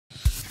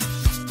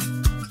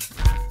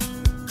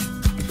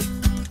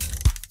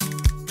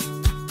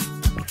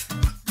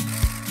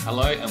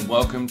Hello and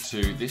welcome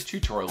to this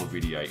tutorial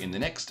video. In the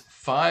next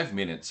 5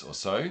 minutes or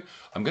so,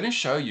 I'm going to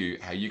show you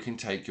how you can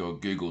take your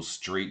Google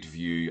Street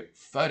View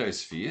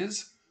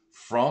photospheres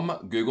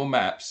from Google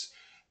Maps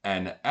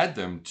and add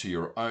them to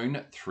your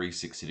own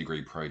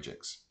 360-degree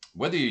projects.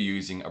 Whether you're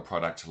using a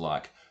product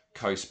like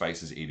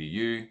CoSpaces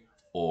EDU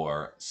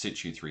or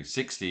Situ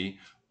 360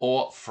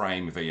 or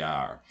Frame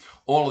VR.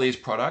 All of these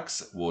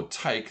products will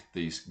take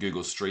this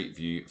Google Street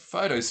View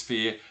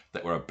photosphere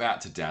that we're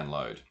about to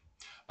download.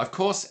 Of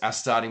course, our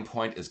starting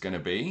point is going to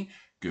be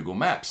Google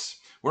Maps.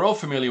 We're all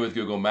familiar with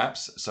Google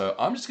Maps, so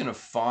I'm just going to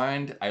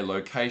find a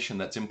location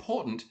that's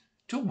important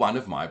to one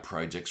of my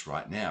projects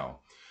right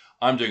now.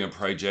 I'm doing a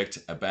project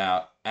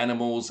about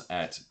animals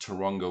at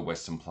Taronga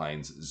Western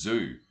Plains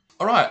Zoo.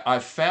 All right,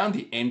 I've found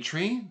the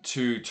entry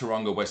to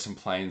Taronga Western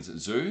Plains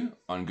Zoo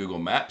on Google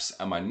Maps,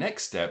 and my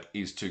next step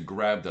is to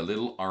grab the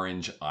little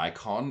orange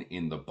icon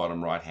in the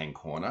bottom right-hand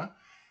corner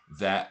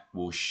that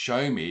will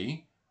show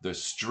me the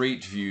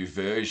Street View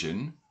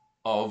version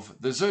of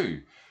the zoo.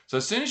 So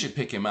as soon as you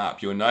pick him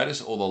up, you'll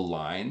notice all the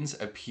lines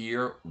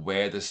appear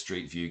where the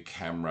Street View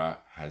camera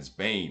has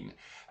been.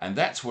 And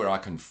that's where I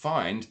can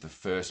find the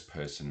first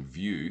person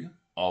view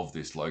of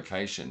this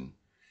location.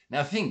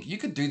 Now think, you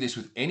could do this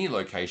with any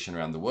location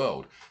around the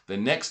world. The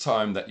next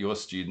time that your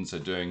students are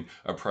doing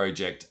a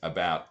project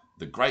about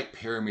the Great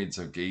Pyramids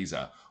of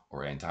Giza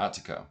or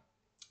Antarctica,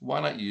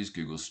 why not use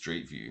Google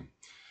Street View?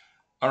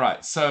 All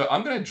right, so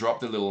I'm going to drop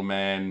the little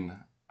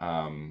man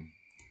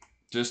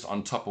just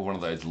on top of one of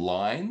those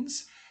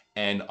lines,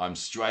 and I'm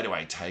straight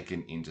away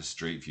taken into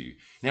Street View.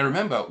 Now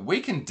remember,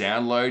 we can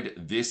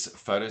download this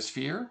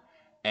photosphere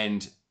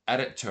and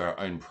add it to our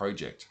own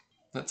project.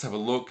 Let's have a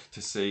look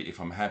to see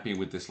if I'm happy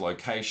with this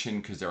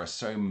location, because there are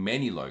so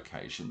many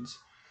locations.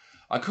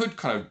 I could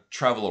kind of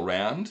travel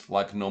around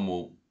like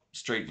normal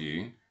Street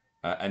View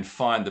and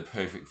find the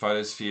perfect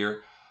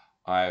photosphere.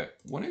 I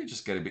want to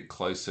just get a bit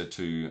closer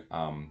to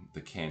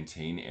the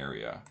canteen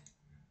area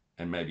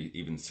and maybe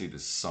even see the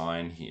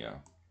sign here.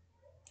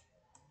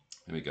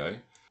 There we go.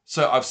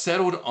 So I've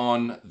settled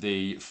on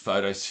the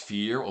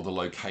photosphere or the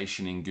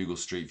location in Google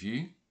Street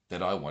View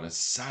that I want to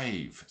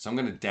save. So I'm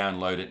going to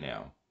download it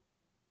now.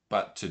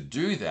 But to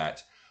do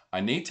that, I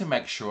need to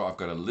make sure I've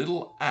got a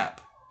little app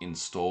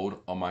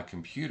installed on my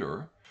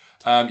computer.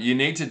 You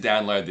need to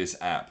download this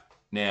app.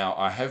 Now,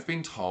 I have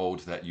been told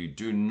that you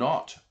do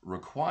not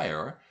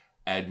require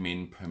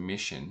admin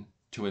permission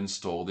to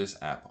install this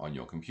app on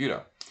your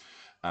computer.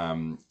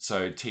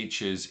 So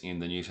teachers in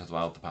the New South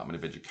Wales Department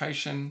of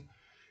Education,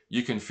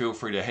 you can feel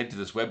free to head to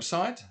this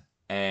website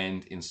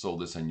and install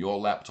this on your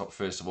laptop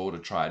first of all to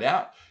try it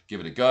out, give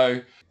it a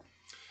go.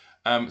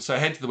 So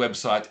head to the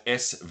website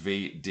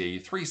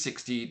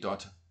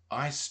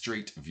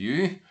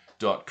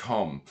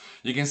svd360.istreetview.com.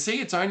 You can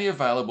see it's only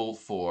available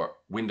for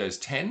Windows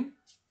 10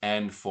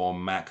 and for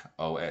Mac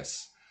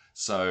OS.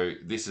 So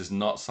this is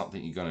not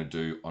something you're going to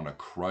do on a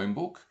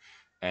Chromebook,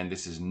 and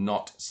this is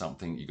not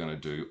something you're going to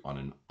do on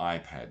an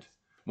iPad.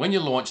 When you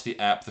launch the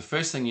app, the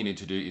first thing you need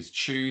to do is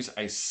choose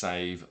a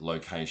save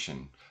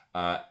location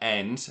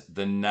and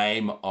the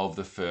name of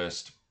the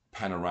first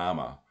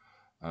panorama.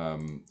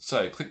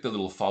 So click the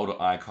little folder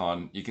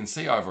icon. You can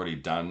see I've already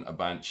done a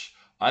bunch.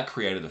 I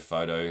created a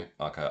photo,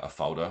 like a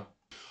folder.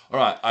 All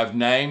right, I've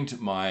named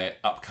my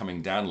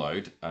upcoming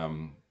download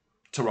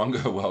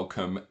Taronga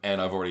Welcome,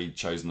 and I've already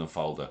chosen the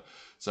folder.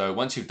 So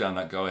once you've done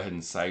that, go ahead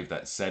and save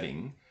that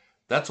setting.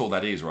 That's all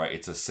that is, right?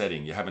 It's a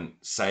setting. You haven't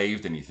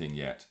saved anything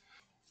yet.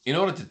 In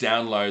order to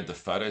download the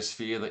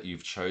photosphere that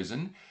you've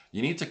chosen,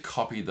 you need to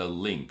copy the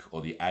link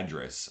or the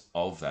address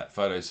of that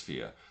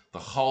photosphere, the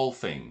whole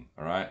thing,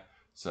 all right?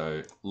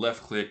 So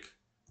left click,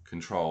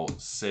 Control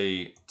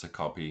C to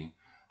copy,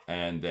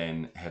 and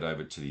then head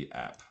over to the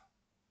app.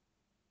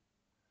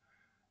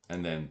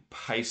 And then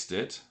paste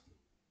it,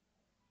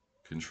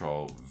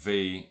 Control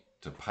V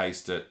to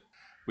paste it.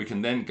 We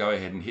can then go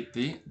ahead and hit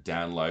the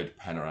download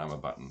panorama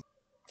button.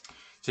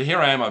 So here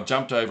I am, I've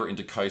jumped over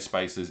into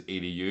CoSpaces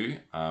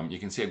EDU. You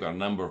can see I've got a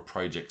number of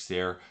projects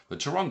there. The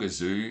Taronga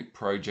Zoo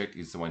project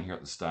is the one here at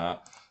the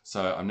start.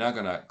 So I'm now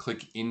gonna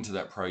click into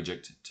that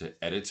project to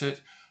edit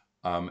it.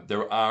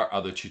 There are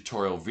other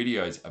tutorial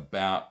videos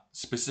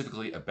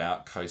specifically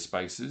about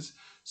CoSpaces.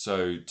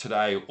 So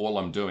today, all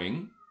I'm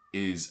doing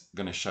is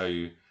gonna show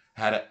you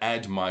how to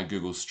add my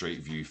Google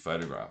Street View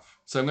photograph.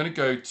 So I'm gonna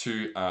go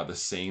to the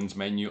scenes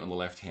menu on the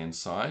left-hand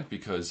side,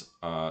 because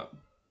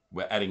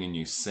we're adding a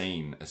new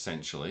scene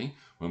essentially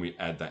when we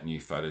add that new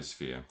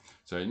photosphere.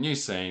 So a new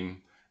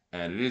scene,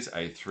 and it is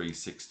a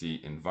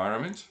 360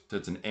 environment. So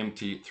it's an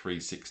empty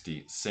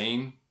 360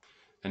 scene.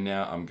 And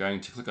now I'm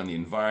going to click on the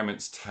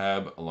environments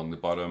tab along the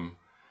bottom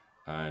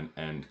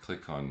and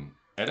click on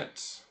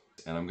edit.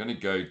 And I'm going to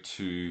go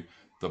to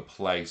the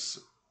place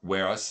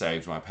where I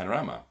saved my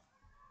panorama.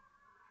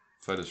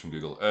 Photos from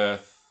Google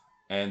Earth.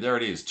 And there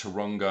it is,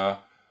 Taronga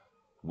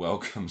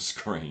welcome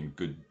screen.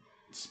 Good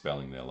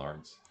spelling there,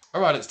 Lawrence. All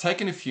right, it's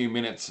taken a few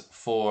minutes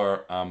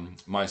for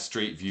my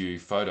Street View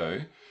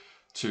photo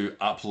to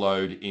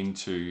upload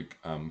into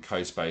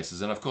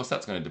CoSpaces. And of course,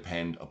 that's going to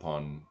depend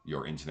upon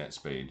your internet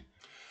speed.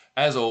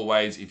 As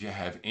always, if you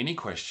have any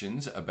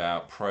questions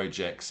about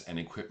projects and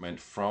equipment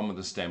from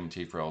the STEM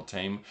T4L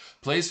team,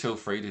 please feel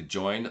free to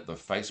join the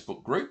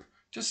Facebook group.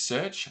 Just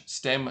search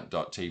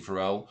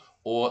stem.t4l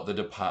or the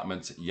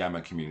department's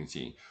Yammer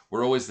community.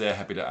 We're always there,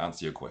 happy to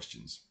answer your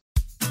questions.